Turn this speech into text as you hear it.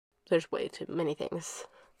there's way too many things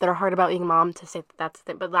that are hard about being a mom to say that that's the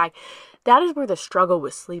thing. But, like, that is where the struggle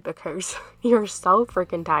with sleep occurs. You're so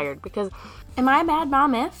freaking tired because, am I a bad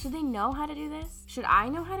mom if? Should they know how to do this? Should I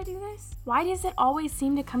know how to do this? Why does it always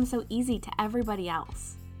seem to come so easy to everybody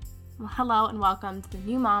else? Well, hello and welcome to the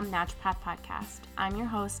New Mom Naturopath Podcast. I'm your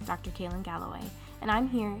host, Dr. Kaylin Galloway, and I'm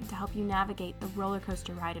here to help you navigate the roller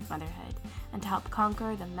coaster ride of motherhood and to help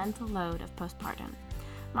conquer the mental load of postpartum.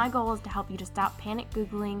 My goal is to help you to stop panic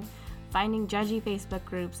Googling, finding judgy Facebook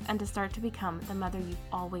groups, and to start to become the mother you've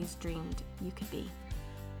always dreamed you could be.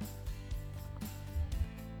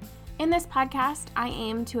 In this podcast, I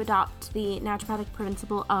aim to adopt the naturopathic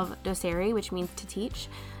principle of docere, which means to teach.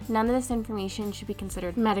 None of this information should be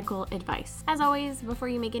considered medical advice. As always, before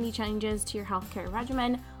you make any changes to your healthcare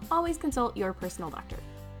regimen, always consult your personal doctor.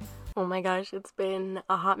 Oh my gosh, it's been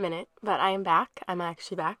a hot minute, but I am back. I'm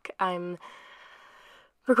actually back. I'm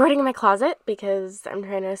recording in my closet because I'm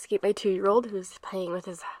trying to escape my 2-year-old who's playing with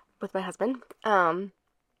my husband.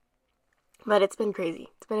 But it's been crazy.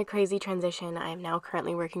 It's been a crazy transition. I am now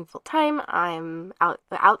currently working full time. I'm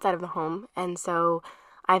outside of the home, and so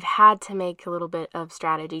I've had to make a little bit of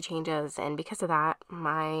strategy changes, and because of that,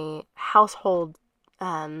 my household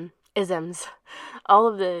isms, all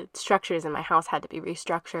of the structures in my house had to be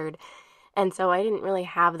restructured. And so I didn't really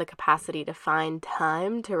have the capacity to find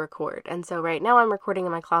time to record. And so right now I'm recording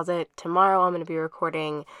in my closet. Tomorrow I'm going to be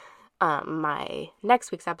recording my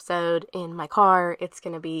next week's episode in my car. It's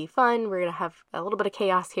going to be fun. We're going to have a little bit of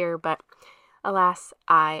chaos here, but alas,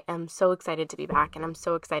 I am so excited to be back, and I'm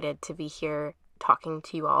so excited to be here talking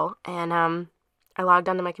to you all. And I logged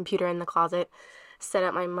onto my computer in the closet, set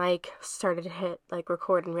up my mic, started to hit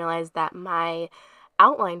record, and realized that my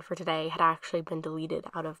outline for today had actually been deleted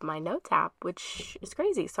out of my notes app, which is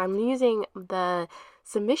crazy. So I'm using the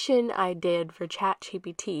submission I did for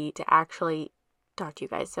ChatGPT to actually talk to you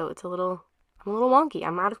guys. So I'm a little wonky.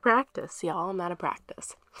 I'm out of practice, y'all. I'm out of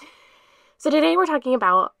practice. So today we're talking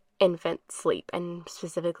about infant sleep, and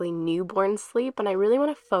specifically newborn sleep, and I really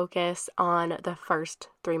want to focus on the first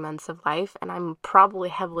 3 months of life, and I'm probably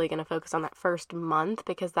heavily going to focus on that first month,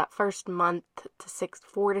 because that first month to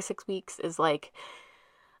 4 to 6 weeks is like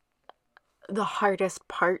the hardest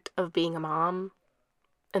part of being a mom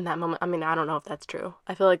in that moment. I mean, I don't know if that's true.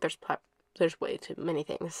 I feel like there's way too many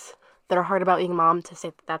things that are hard about being a mom to say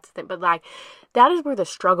that that's the thing. But like, that is where the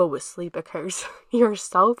struggle with sleep occurs. You're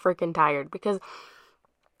so freaking tired because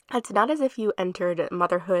it's not as if you entered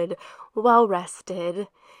motherhood well rested,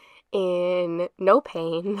 in no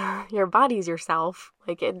pain. Your body's yourself.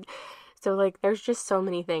 So there's just so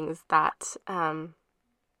many things that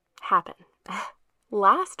happen.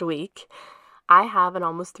 Last week, I have an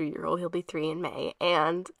almost 3-year-old. He'll be 3 in May.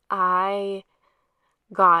 And I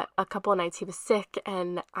got a couple of nights he was sick,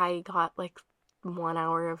 and I got 1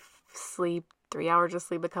 hour of sleep, 3 hours of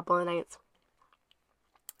sleep a couple of nights.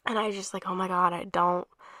 And I was just oh my God, I don't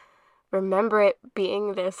remember it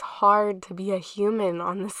being this hard to be a human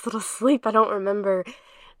on this little sleep. I don't remember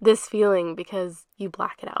this feeling, because you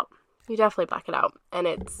black it out. You definitely black it out. And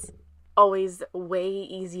it's always way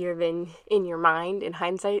easier than in your mind. In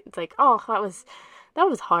hindsight, it's oh, that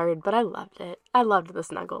was hard, but I loved it. I loved the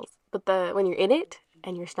snuggles. But when you're in it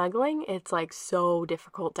and you're snuggling, it's so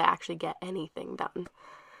difficult to actually get anything done.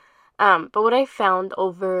 But what I found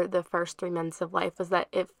over the first 3 months of life was that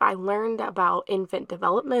if I learned about infant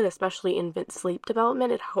development, especially infant sleep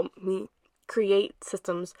development, it helped me create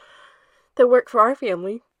systems that work for our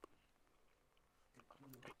family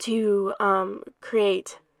to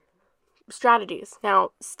create strategies.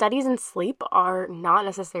 Now, studies in sleep are not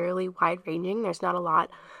necessarily wide-ranging. There's not a lot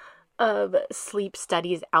of sleep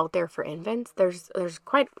studies out there for infants. There's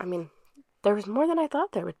more than I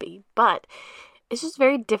thought there would be, but it's just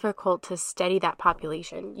very difficult to study that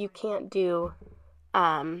population. You can't do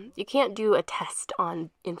a test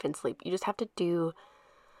on infant sleep. You just have to do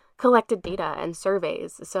collected data and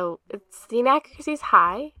surveys. So the inaccuracy is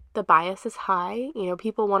high, the bias is high.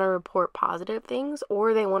 People want to report positive things,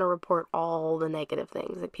 or they want to report all the negative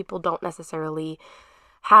things. People don't necessarily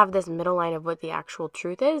have this middle line of what the actual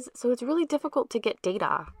truth is. So it's really difficult to get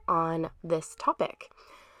data on this topic.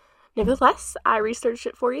 Nevertheless, I researched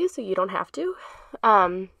it for you so you don't have to.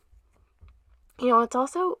 It's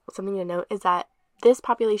also something to note is that this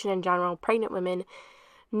population in general, pregnant women,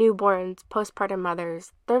 newborns, postpartum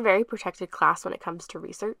mothers, they're a very protected class when it comes to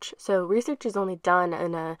research. So research is only done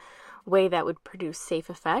in a way that would produce safe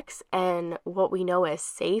effects. And what we know as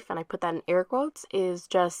safe, and I put that in air quotes, is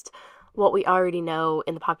just what we already know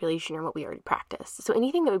in the population or what we already practice. So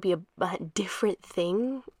anything that would be a different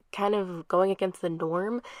thing kind of going against the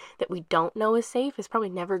norm that we don't know is safe is probably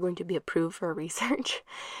never going to be approved for research.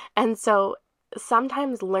 And so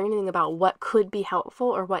sometimes learning about what could be helpful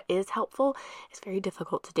or what is helpful is very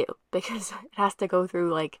difficult to do because it has to go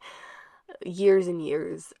through like years and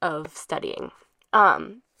years of studying.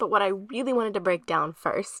 But what I really wanted to break down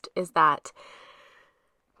first is that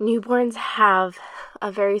newborns have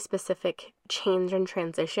a very specific change and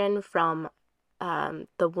transition from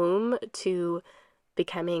the womb to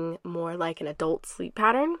becoming more like an adult sleep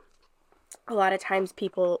pattern. A lot of times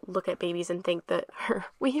people look at babies and think that,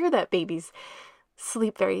 we hear that babies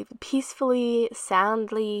sleep very peacefully,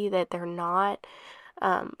 soundly, that they're not,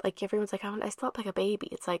 like everyone's like, oh, I slept like a baby.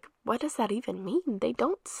 It's like, what does that even mean? They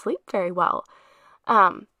don't sleep very well.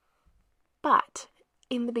 But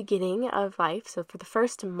in the beginning of life, so for the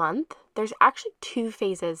first month, there's actually 2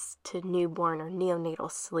 phases to newborn or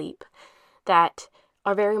neonatal sleep that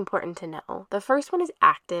are very important to know. The first one is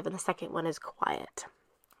active and the second one is quiet.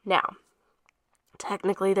 Now,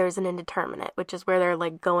 technically there's an indeterminate, which is where they're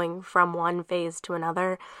like going from one phase to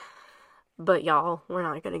another. But y'all, we're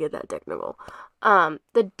not going to get that technical.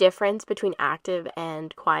 The difference between active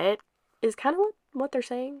and quiet is kind of what they're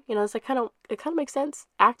saying. You know, it's like it kind of makes sense.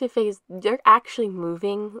 Active phase, they're actually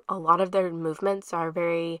moving. A lot of their movements are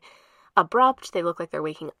very abrupt. They look like they're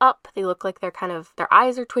waking up. They look like they're their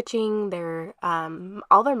eyes are twitching.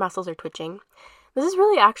 All their muscles are twitching. This is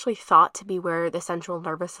really actually thought to be where the central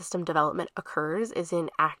nervous system development occurs, is in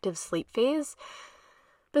active sleep phase.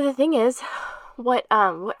 But the thing is, what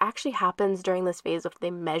actually happens during this phase, if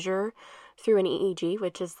they measure through an EEG,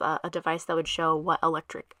 which is a device that would show what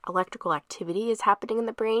electrical activity is happening in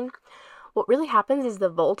the brain, what really happens is the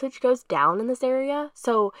voltage goes down in this area.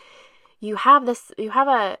 So you have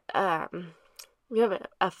a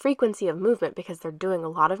frequency of movement because they're doing a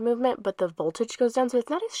lot of movement, but the voltage goes down, so it's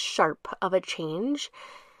not as sharp of a change,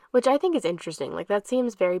 which I think is interesting. Like, that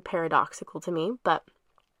seems very paradoxical to me, but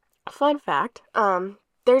fun fact,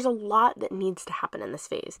 there's a lot that needs to happen in this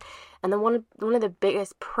phase. And then one of the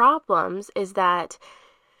biggest problems is that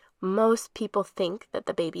most people think that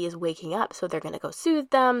the baby is waking up, so they're going to go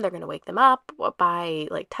soothe them, they're going to wake them up by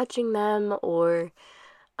like touching them or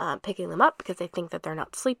picking them up because they think that they're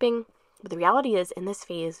not sleeping. But the reality is, in this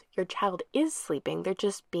phase, your child is sleeping. They're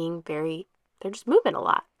just moving a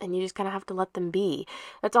lot, and you just kind of have to let them be.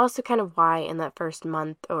 That's also kind of why in that first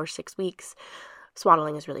month or 6 weeks,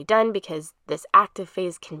 swaddling is really done, because this active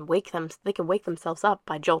phase they can wake themselves up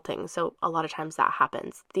by jolting. So a lot of times that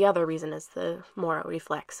happens. The other reason is the Moro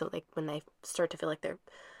reflex. So like when they start to feel like they're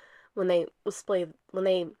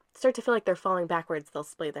falling backwards, they'll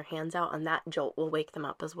splay their hands out, and that jolt will wake them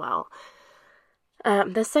up as well.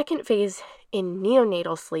 The second phase in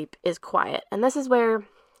neonatal sleep is quiet, and this is where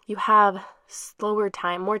you have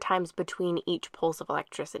more times between each pulse of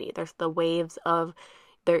electricity. There's the waves of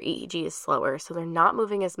their EEG is slower, so they're not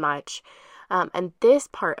moving as much. And this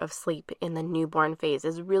part of sleep in the newborn phase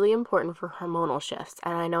is really important for hormonal shifts.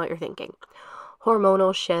 And I know what you're thinking.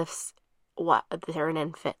 Hormonal shifts, what? They're an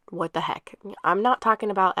infant. What the heck? I'm not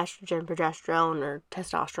talking about estrogen, progesterone, or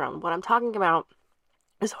testosterone. What I'm talking about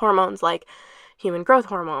is hormones like human growth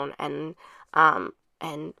hormone and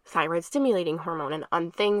thyroid stimulating hormone, and on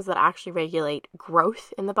things that actually regulate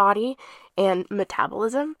growth in the body and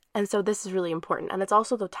metabolism. And so this is really important. And it's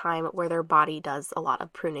also the time where their body does a lot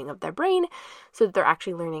of pruning of their brain so that they're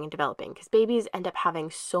actually learning and developing, because babies end up having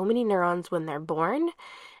so many neurons when they're born,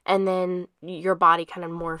 and then your body kind of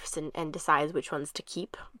morphs and decides which ones to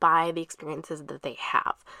keep by the experiences that they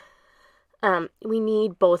have. We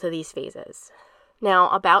need both of these phases. Now,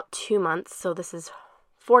 about 2 months, so this is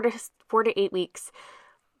 4 to 8 weeks,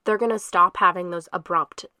 they're going to stop having those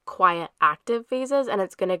abrupt, quiet, active phases, and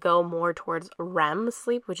it's going to go more towards REM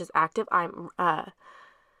sleep, which is rapid eye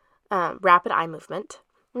movement.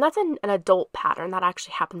 And that's an adult pattern that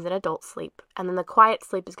actually happens in adult sleep. And then the quiet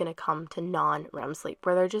sleep is going to come to non-REM sleep,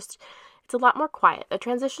 where it's a lot more quiet. The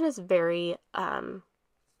transition is very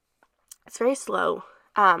slow.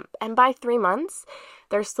 And by 3 months,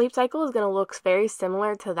 their sleep cycle is going to look very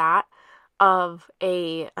similar to that of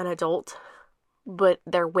an adult, but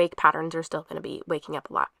their wake patterns are still going to be waking up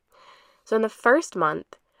a lot. So in the first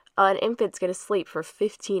month, an infant's going to sleep for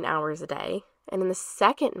 15 hours a day. And in the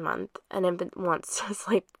second month, an infant wants to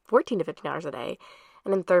sleep 14 to 15 hours a day.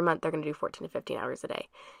 And in the third month, they're going to do 14 to 15 hours a day.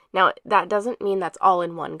 Now, that doesn't mean that's all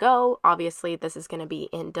in one go. Obviously, this is going to be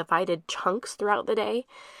in divided chunks throughout the day.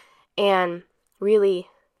 And really,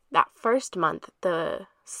 that first month, the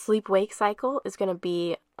sleep-wake cycle is going to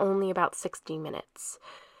be only about 60 minutes.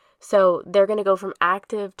 So they're going to go from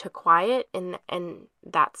active to quiet, and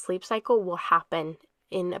that sleep cycle will happen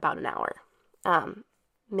in about an hour.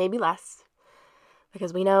 maybe less,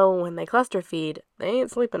 because we know when they cluster feed, they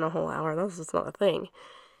ain't sleeping a whole hour. That's just not a thing.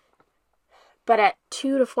 But at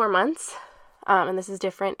 2 to 4 months, and this is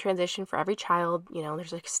different transition for every child,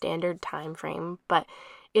 there's a standard time frame, but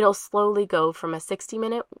it'll slowly go from a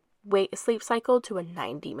 60-minute sleep cycle to a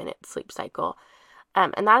 90-minute sleep cycle.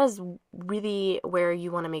 And that is really where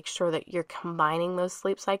you want to make sure that you're combining those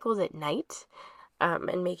sleep cycles at night,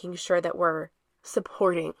 and making sure that we're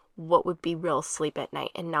supporting what would be real sleep at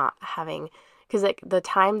night, and not having, because like the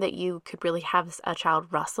time that you could really have a child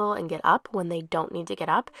rustle and get up when they don't need to get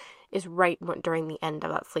up is right during the end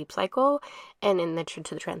of that sleep cycle and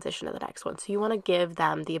to the transition to the next one. So you want to give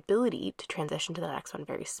them the ability to transition to the next one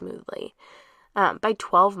very smoothly. By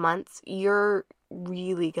 12 months, you're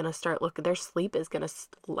really going to start their sleep is going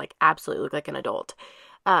to absolutely look like an adult,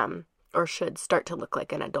 or should start to look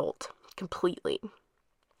like an adult completely.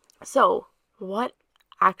 So what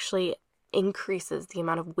actually increases the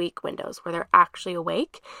amount of wake windows where they're actually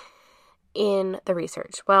awake in the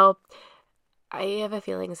research? Well, I have a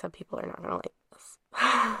feeling some people are not going to like this.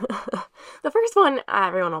 The first one,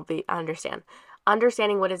 everyone will understand.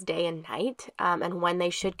 Understanding what is day and night, and when they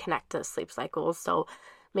should connect to sleep cycles. So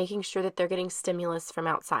making sure that they're getting stimulus from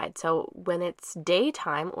outside. So when it's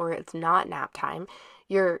daytime or it's not nap time,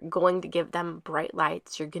 you're going to give them bright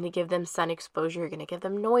lights. You're going to give them sun exposure. You're going to give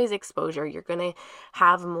them noise exposure. You're going to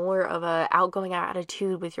have more of a outgoing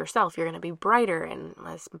attitude with yourself. You're going to be brighter, and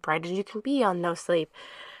as bright as you can be on no sleep.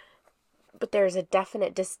 But there's a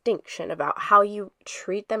definite distinction about how you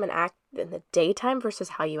treat them and act in the daytime versus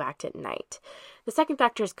how you act at night. The second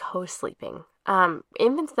factor is co-sleeping.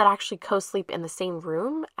 Infants that actually co-sleep in the same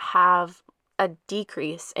room have a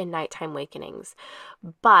decrease in nighttime wakenings.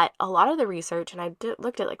 But a lot of the research, and I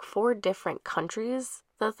looked at 4 different countries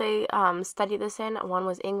that they studied this in. One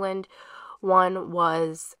was England, one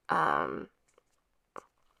was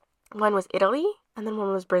Italy, and then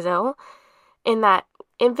one was Brazil. In that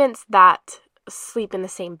infants that sleep in the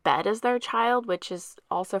same bed as their child, which is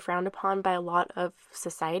also frowned upon by a lot of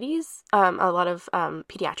societies, a lot of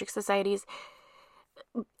pediatric societies,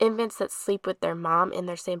 infants that sleep with their mom in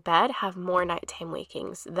their same bed have more nighttime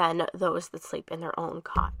wakings than those that sleep in their own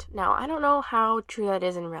cot. Now, I don't know how true that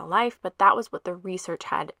is in real life, but that was what the research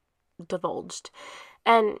had divulged.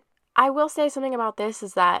 And I will say something about this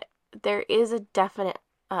is that there is a definite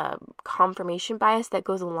confirmation bias that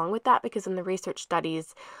goes along with that, because in the research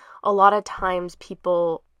studies, a lot of times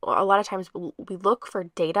we look for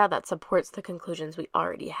data that supports the conclusions we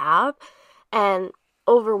already have, and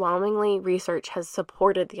overwhelmingly research has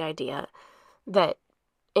supported the idea that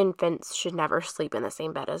infants should never sleep in the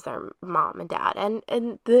same bed as their mom and dad,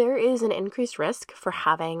 and there is an increased risk for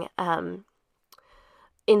having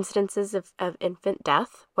incidences of infant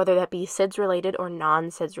death, whether that be SIDS related or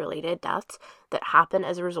non-SIDS related deaths that happen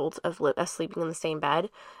as a result of sleeping in the same bed.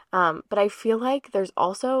 But I feel like there's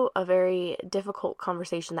also a very difficult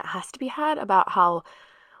conversation that has to be had about how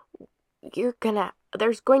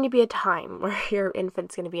there's going to be a time where your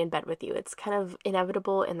infant's going to be in bed with you. It's kind of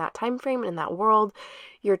inevitable in that time frame, in that world.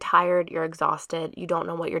 You're tired, you're exhausted, you don't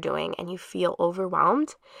know what you're doing, and you feel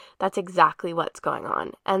overwhelmed. That's exactly what's going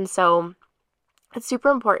on. And so it's super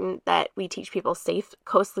important that we teach people safe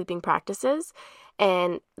co-sleeping practices,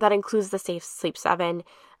 and that includes the Safe Sleep 7.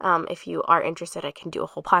 If you are interested, I can do a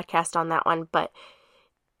whole podcast on that one, but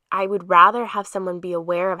I would rather have someone be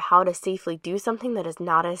aware of how to safely do something that is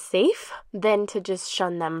not as safe than to just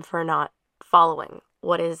shun them for not following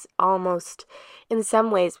what is almost, in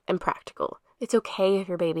some ways, impractical. It's okay if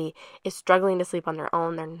your baby is struggling to sleep on their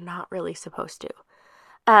own. They're not really supposed to.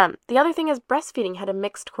 The other thing is breastfeeding had a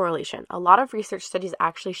mixed correlation. A lot of research studies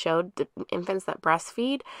actually showed that infants that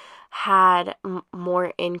breastfeed had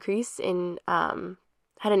more increase in,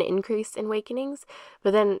 had an increase in wakenings,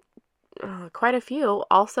 but then quite a few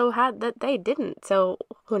also had that they didn't. So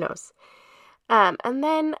who knows? And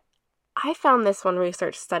then I found this one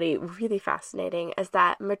research study really fascinating, is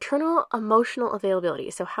that maternal emotional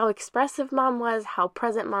availability. So how expressive mom was, how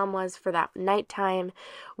present mom was for that nighttime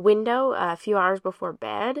window, a few hours before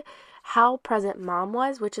bed, how present mom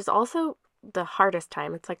was, which is also the hardest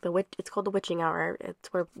time. It's like it's called the witching hour.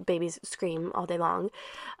 It's where babies scream all day long,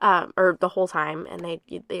 or the whole time, and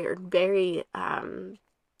they are very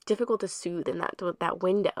difficult to soothe in that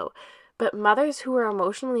window. But mothers who were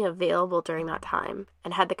emotionally available during that time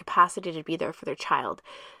and had the capacity to be there for their child,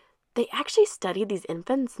 they actually studied these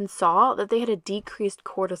infants and saw that they had a decreased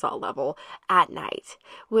cortisol level at night,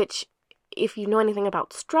 which, if you know anything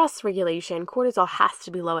about stress regulation, cortisol has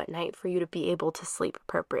to be low at night for you to be able to sleep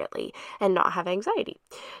appropriately and not have anxiety.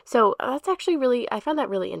 So that's actually I found that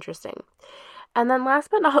really interesting. And then last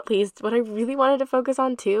but not least, what I really wanted to focus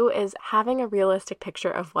on too is having a realistic picture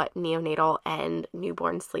of what neonatal and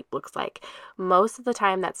newborn sleep looks like. Most of the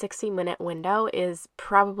time, that 60-minute window is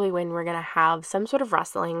probably when we're going to have some sort of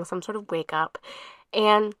rustling, some sort of wake up,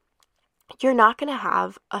 and you're not going to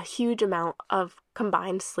have a huge amount of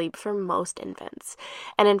combined sleep for most infants.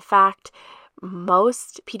 And in fact,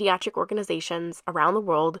 most pediatric organizations around the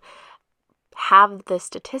world have the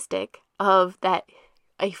statistic of that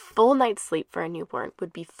a full night's sleep for a newborn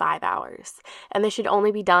would be 5 hours. And this should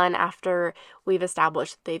only be done after we've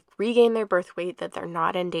established that they've regained their birth weight, that they're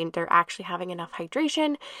not in danger, they're actually having enough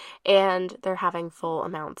hydration, and they're having full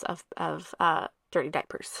amounts of dirty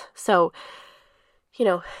diapers. So,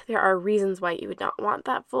 there are reasons why you would not want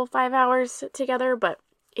that full 5 hours together, but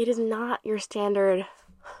it is not your standard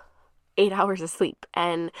 8 hours of sleep.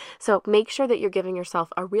 And so make sure that you're giving yourself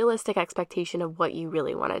a realistic expectation of what you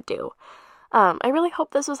really want to do. I really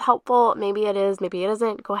hope this was helpful. Maybe it is, maybe it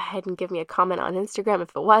isn't. Go ahead and give me a comment on Instagram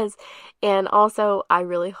if it was. And also, I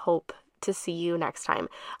really hope to see you next time.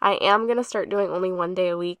 I am going to start doing only one day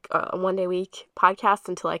a week podcasts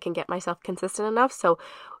until I can get myself consistent enough. So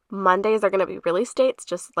Mondays are going to be release dates,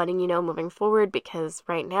 just letting you know moving forward, because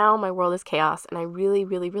right now my world is chaos and I really,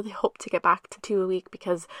 really, really hope to get back to 2 a week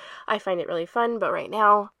because I find it really fun. But right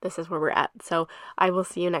now, this is where we're at. So I will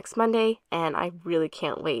see you next Monday, and I really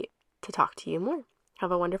can't wait to talk to you more.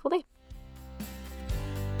 Have a wonderful day.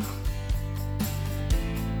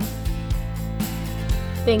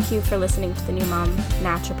 Thank you for listening to the New Mom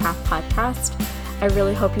Naturopath podcast. I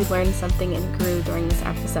really hope you learned something and grew during this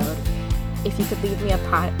episode. If you could leave me a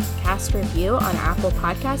podcast review on Apple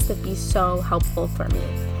Podcasts, that'd be so helpful for me.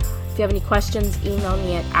 If you have any questions, email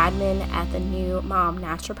me at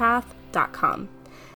admin@thenewmomnaturopath.com.